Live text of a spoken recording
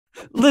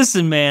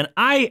Listen, man,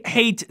 I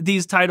hate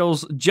these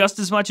titles just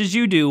as much as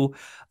you do,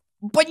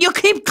 but you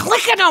keep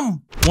clicking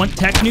them! Want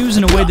tech news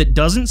in a way that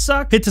doesn't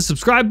suck? Hit the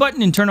subscribe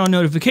button and turn on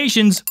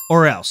notifications,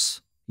 or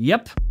else.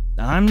 Yep,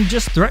 I'm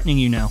just threatening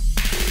you now.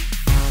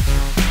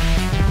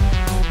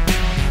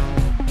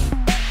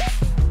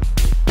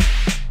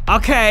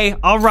 Okay,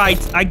 all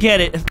right, I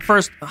get it.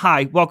 First,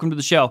 hi, welcome to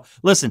the show.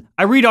 Listen,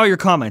 I read all your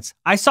comments.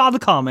 I saw the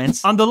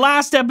comments. On the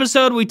last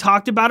episode, we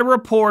talked about a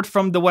report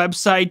from the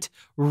website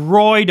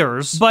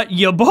Reuters, but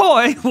your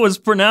boy was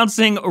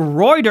pronouncing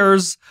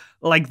Reuters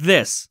like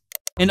this.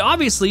 And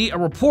obviously, a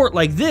report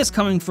like this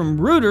coming from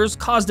Reuters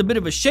caused a bit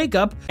of a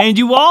shakeup, and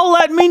you all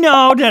let me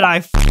know that I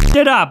f***ed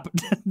it up,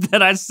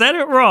 that I said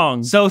it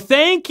wrong. So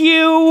thank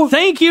you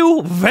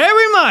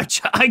very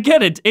much. I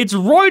get it. It's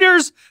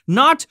Reuters,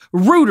 not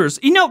Reuters.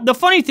 You know, the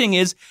funny thing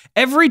is,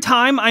 every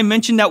time I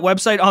mention that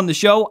website on the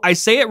show, I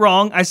say it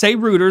wrong. I say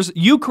Reuters.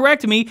 You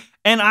correct me,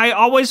 and I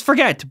always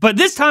forget. But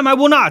this time I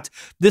will not.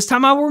 This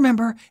time I will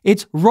remember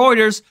it's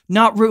Reuters,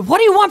 not Reuters. What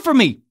do you want from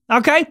me?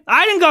 Okay,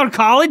 I didn't go to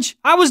college.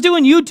 I was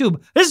doing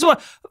YouTube. This is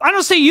what, I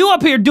don't see you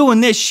up here doing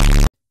this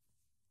shit.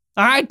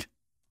 All right?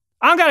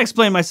 I don't gotta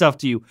explain myself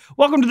to you.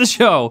 Welcome to the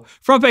show,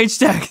 Front Page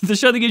Tech, the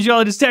show that gives you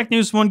all this tech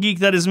news from one geek,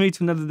 that is me,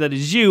 to another, that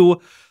is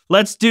you.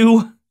 Let's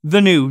do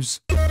the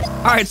news.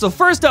 All right, so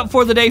first up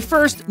for the day,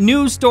 first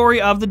news story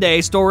of the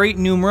day, story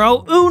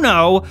numero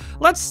uno.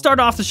 Let's start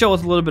off the show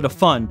with a little bit of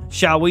fun,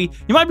 shall we?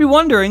 You might be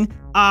wondering,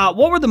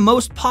 what were the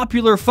most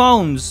popular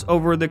phones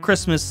over the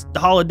Christmas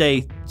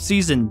holiday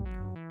season?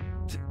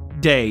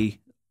 Days.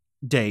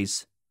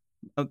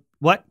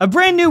 What? A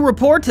brand new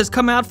report has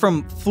come out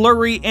from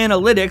Flurry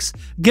Analytics,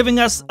 giving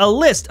us a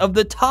list of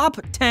the top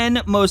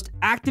 10 most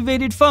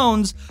activated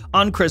phones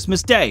on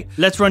Christmas Day.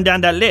 Let's run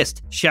down that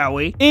list, shall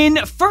we? In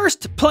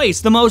first place,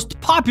 the most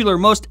popular,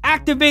 most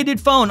activated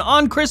phone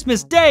on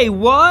Christmas Day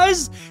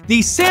was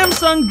the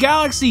Samsung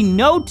Galaxy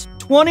Note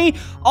 20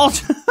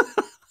 Ultra.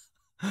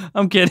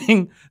 I'm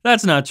kidding.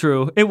 That's not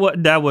true.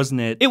 That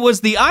wasn't it. It was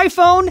the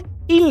iPhone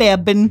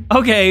 11.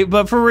 Okay,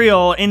 but for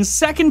real, in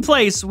second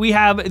place, we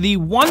have the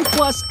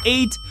OnePlus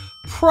 8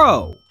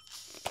 Pro.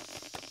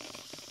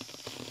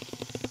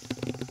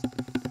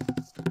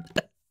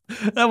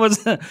 That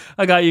was,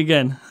 I got you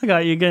again. I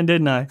got you again,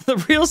 didn't I? The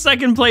real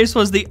second place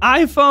was the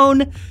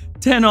iPhone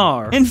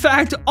 10R. In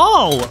fact,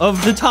 all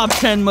of the top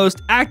 10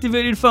 most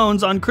activated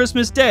phones on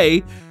Christmas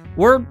Day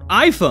were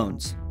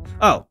iPhones.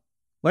 Oh,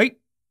 wait,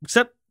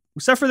 except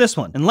for this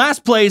one. In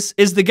last place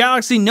is the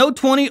Galaxy Note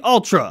 20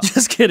 Ultra.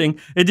 Just kidding,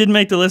 it didn't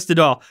make the list at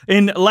all.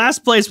 In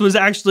last place was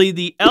actually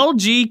the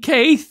LG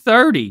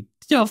K30.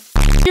 The f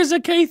is a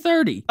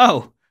K30?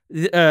 Oh,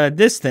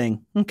 this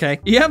thing. Okay.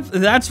 Yep,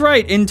 that's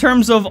right. In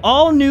terms of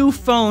all new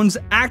phones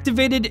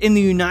activated in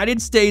the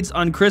United States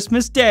on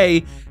Christmas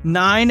Day,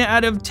 9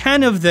 out of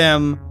 10 of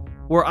them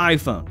were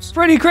iPhones.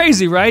 Pretty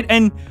crazy, right?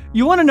 And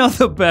you want to know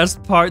the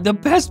best part? The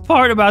best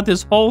part about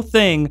this whole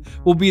thing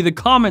will be the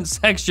comment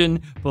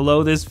section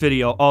below this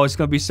video. Oh, it's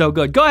gonna be so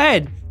good. Go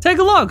ahead, take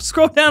a look,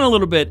 scroll down a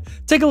little bit,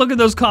 take a look at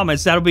those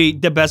comments. That'll be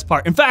the best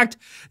part. In fact,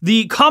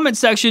 the comment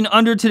section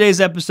under today's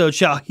episode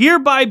shall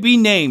hereby be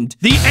named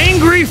the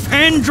Angry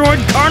Fandroid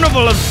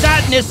Carnival of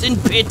Sadness and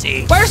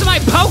Pity. Where's my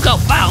Poco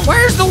phone?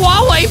 Where's the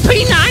Huawei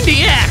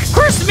P90X?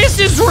 Christmas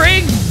is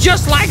rigged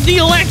just like the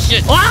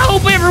election. Well, I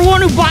hope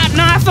everyone who bought an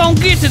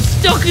iPhone gets it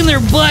stuck in their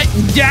butt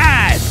and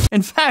dies.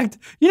 In fact,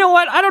 you know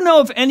what? I don't know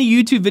if any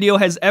YouTube video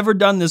has ever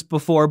done this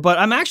before, but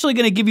I'm actually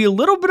going to give you a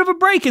little bit of a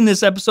break in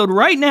this episode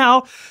right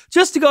now,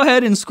 just to go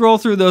ahead and scroll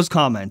through those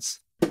comments.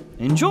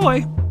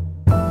 Enjoy.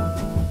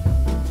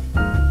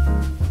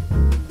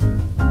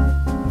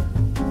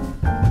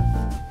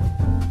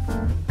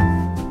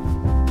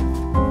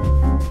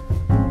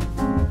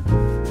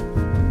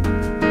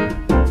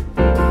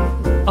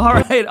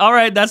 All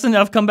right, that's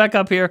enough. Come back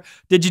up here.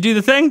 Did you do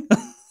the thing?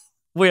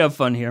 We have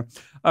fun here.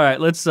 All right,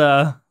 let's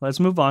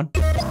move on.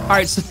 All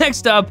right, so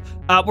next up,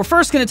 we're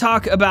first gonna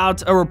talk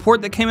about a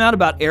report that came out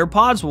about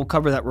AirPods. We'll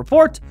cover that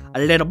report a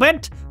little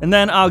bit, and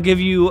then I'll give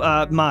you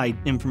my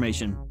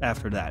information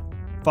after that,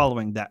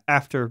 following that,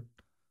 after.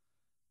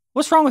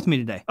 What's wrong with me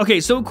today? Okay,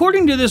 so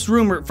according to this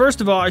rumor,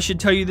 first of all, I should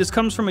tell you this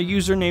comes from a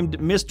user named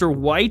Mr.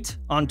 White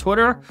on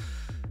Twitter,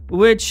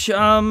 which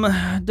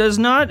does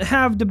not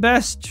have the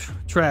best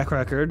track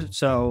record,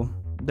 so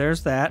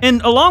there's that.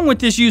 And along with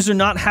this user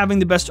not having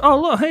the best,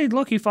 oh look, hey,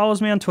 look, he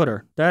follows me on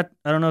Twitter. That,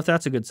 I don't know if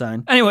that's a good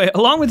sign. Anyway,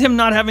 along with him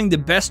not having the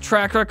best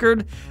track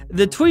record, in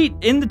the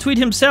tweet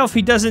himself,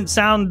 he doesn't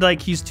sound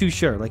like he's too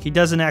sure. Like he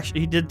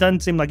doesn't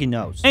seem like he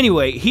knows.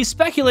 Anyway, he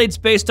speculates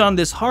based on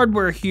this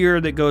hardware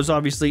here that goes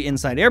obviously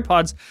inside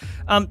AirPods,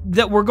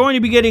 that we're going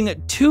to be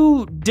getting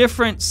 2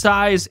 different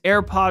size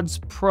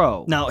AirPods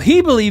Pro. Now,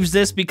 he believes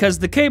this because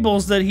the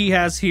cables that he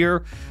has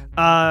here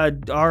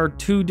are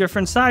 2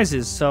 different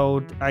sizes,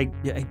 so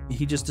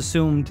he just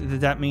assumed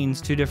that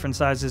means 2 different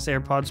sizes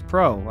AirPods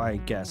Pro, I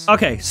guess.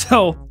 Okay,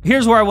 so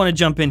here's where I want to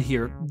jump in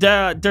here.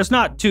 There's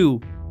not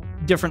 2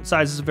 different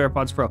sizes of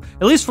AirPods Pro,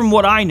 at least from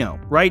what I know,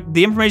 right?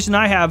 The information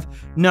I have,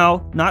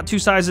 no, not 2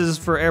 sizes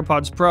for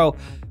AirPods Pro.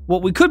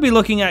 what we could be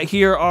looking at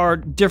here are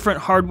different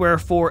hardware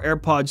for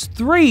AirPods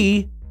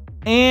 3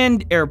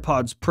 and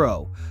AirPods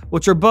Pro,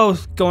 which are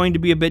both going to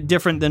be a bit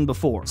different than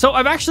before. So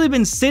I've actually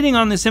been sitting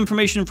on this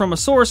information from a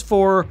source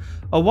for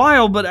a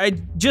while, but I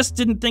just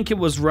didn't think it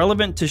was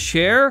relevant to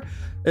share,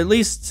 at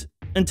least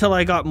until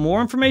I got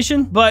more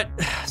information. But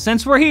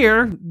since we're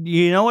here,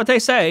 you know what they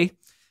say.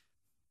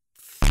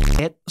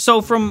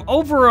 So from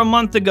over a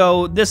month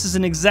ago, this is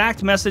an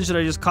exact message that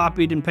I just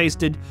copied and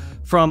pasted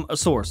from a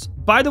source.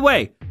 By the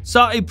way,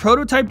 saw a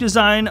prototype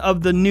design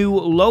of the new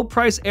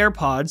low-price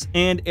AirPods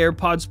and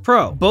AirPods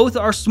Pro. Both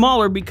are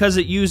smaller because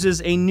it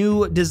uses a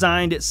new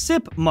designed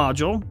SIP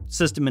module,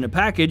 system in a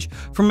package,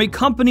 from a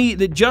company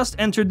that just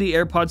entered the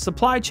AirPods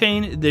supply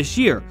chain this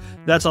year.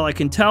 That's all I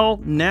can tell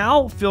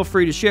now. Feel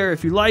free to share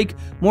if you like.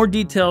 More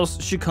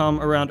details should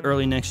come around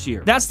early next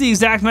year. That's the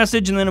exact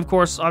message, and then of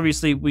course,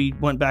 obviously, we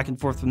went back and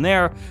forth from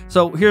there.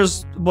 So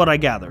here's what I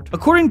gathered.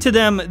 According to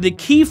them, the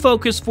key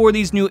focus for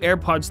these new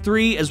AirPods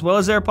 3 as well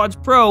as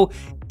AirPods Pro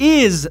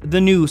is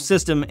the new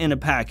system in a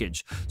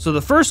package. So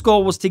the first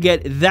goal was to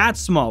get that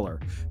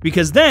smaller,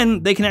 because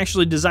then they can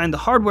actually design the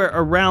hardware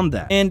around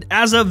that. And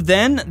as of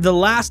then, the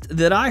last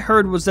that I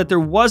heard was that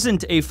there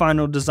wasn't a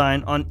final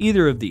design on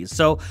either of these.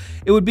 So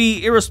it would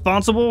be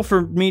irresponsible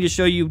for me to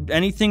show you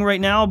anything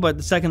right now, but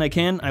the second I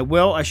can, I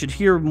will. I should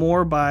hear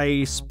more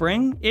by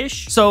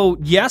spring-ish. So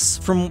yes,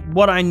 from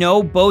what I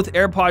know, both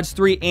AirPods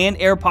 3 and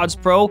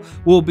AirPods Pro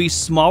will be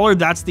smaller.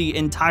 That's the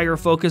entire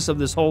focus of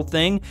this whole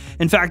thing.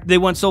 In fact, they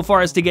went so far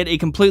as to get a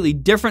completely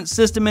different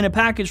system in a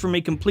package from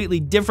a completely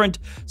different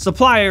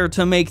supplier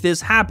to make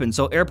this happen.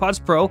 So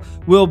AirPods Pro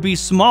will be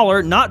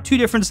smaller, not two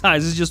different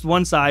sizes, just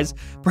one size,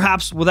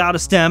 perhaps without a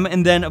stem.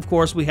 And then of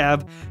course we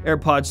have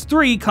AirPods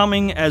 3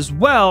 coming as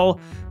well.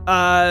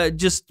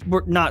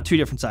 We're not two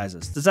different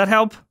sizes. Does that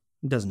help?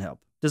 It doesn't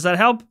help. Does that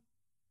help?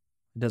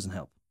 It doesn't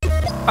help.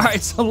 All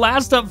right, so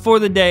last up for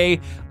the day,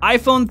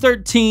 iPhone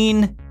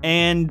 13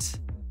 and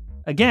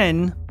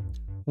again,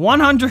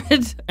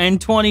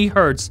 120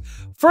 hertz.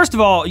 First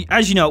of all,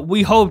 as you know,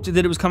 we hoped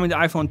that it was coming to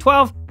iPhone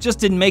 12, just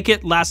didn't make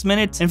it last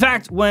minute. In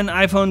fact, when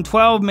iPhone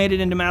 12 made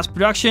it into mass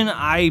production,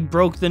 I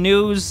broke the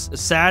news,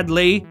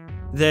 sadly,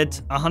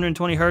 that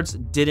 120 hertz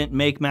didn't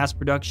make mass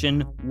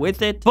production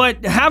with it.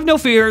 But have no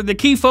fear, the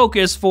key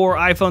focus for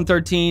iPhone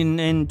 13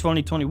 in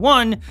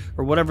 2021,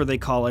 or whatever they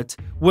call it,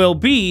 will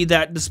be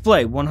that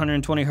display,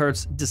 120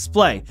 hertz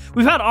display.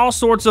 We've had all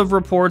sorts of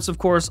reports, of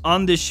course,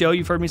 on this show.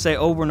 You've heard me say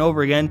over and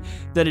over again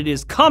that it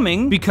is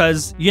coming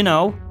because, you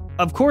know,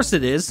 of course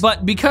it is,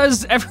 but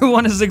because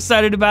everyone is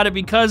excited about it,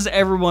 because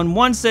everyone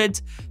wants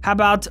it, how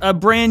about a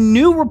brand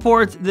new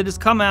report that has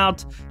come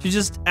out to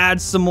just add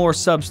some more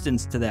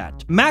substance to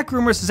that? Mac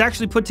Rumors has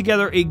actually put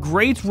together a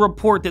great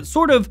report that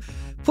sort of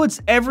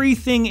puts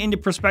everything into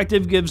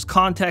perspective, gives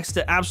context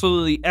to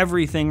absolutely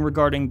everything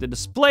regarding the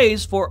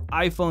displays for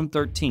iPhone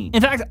 13.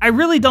 In fact, I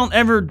really don't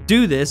ever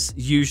do this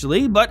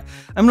usually, but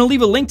I'm gonna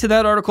leave a link to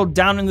that article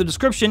down in the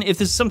description. If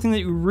this is something that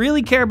you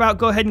really care about,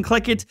 go ahead and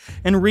click it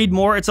and read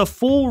more. It's a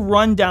full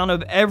rundown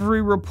of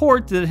every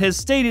report that has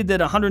stated that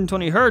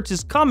 120 hertz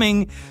is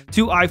coming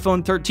to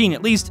iPhone 13,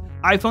 at least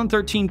iPhone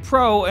 13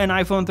 Pro and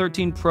iPhone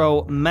 13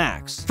 Pro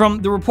Max. From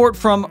the report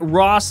from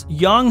Ross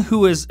Young,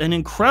 who is an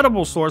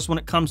incredible source when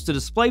it comes to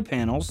display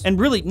panels, and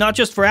really not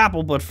just for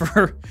Apple, but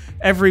for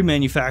every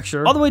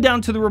manufacturer, all the way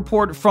down to the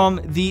report from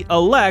the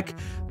Elec,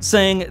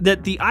 saying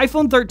that the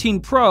iPhone 13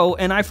 Pro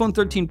and iPhone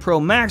 13 Pro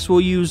Max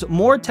will use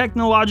more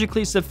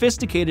technologically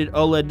sophisticated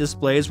OLED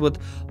displays with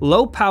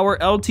low-power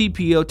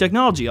LTPO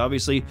technology.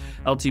 Obviously,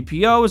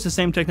 LTPO is the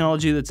same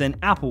technology that's in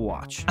Apple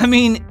Watch. I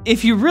mean,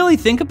 if you really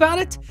think about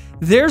it,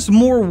 there's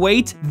more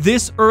weight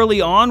this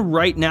early on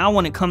right now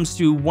when it comes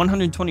to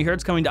 120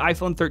 hertz coming to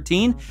iPhone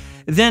 13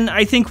 than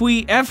I think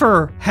we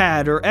ever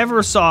had or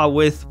ever saw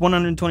with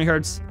 120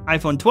 hertz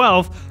iPhone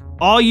 12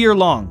 all year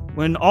long.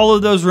 When all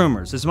of those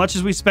rumors, as much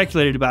as we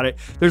speculated about it,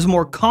 there's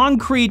more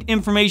concrete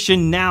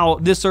information now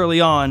this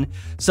early on.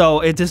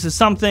 So if this is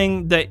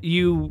something that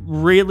you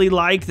really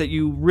like, that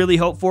you really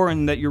hope for,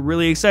 and that you're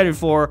really excited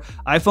for,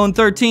 iPhone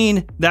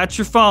 13, that's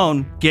your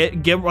phone. Get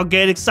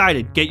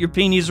excited. Get your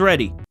peenies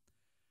ready.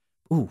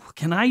 Ooh,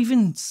 can I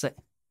even say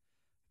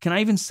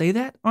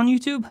that on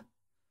YouTube?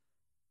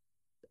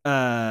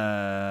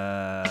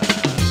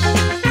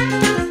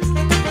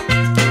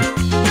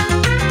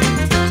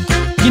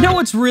 You know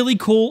what's really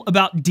cool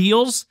about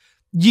deals?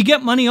 You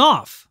get money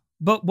off.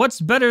 But what's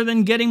better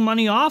than getting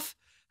money off?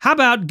 How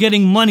about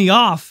getting money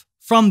off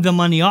from the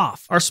money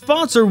off? Our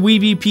sponsor,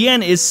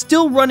 WeVPN, is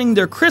still running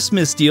their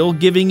Christmas deal,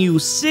 giving you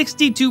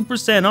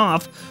 62%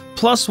 off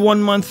plus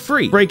 1 month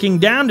free, breaking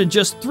down to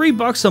just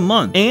 $3 a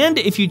month. And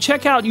if you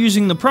check out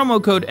using the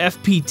promo code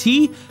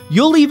FPT,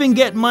 you'll even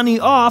get money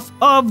off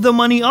of the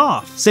money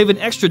off. Save an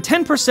extra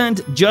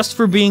 10% just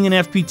for being an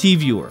FPT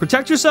viewer.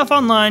 Protect yourself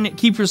online,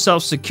 keep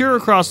yourself secure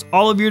across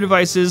all of your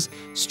devices,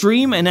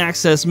 stream and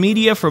access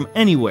media from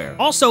anywhere.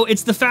 Also,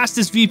 it's the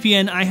fastest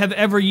VPN I have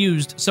ever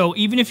used, so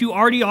even if you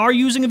already are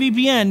using a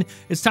VPN,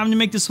 it's time to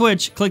make the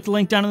switch. Click the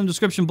link down in the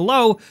description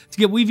below to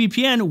get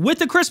WeVPN with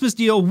the Christmas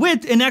deal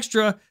with an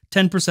extra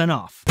 10%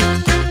 off.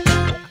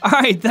 All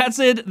right, that's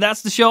it.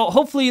 That's the show.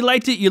 Hopefully you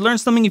liked it. You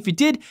learned something. If you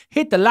did,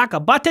 hit the like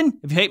button.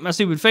 If you hate my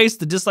stupid face,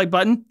 the dislike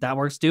button. That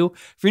works too.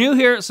 If you're new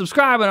here,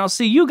 subscribe, and I'll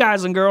see you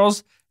guys and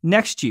girls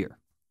next year.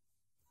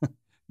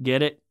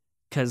 Get it?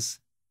 Because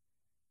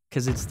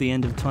it's the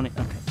end of 20...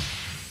 Okay.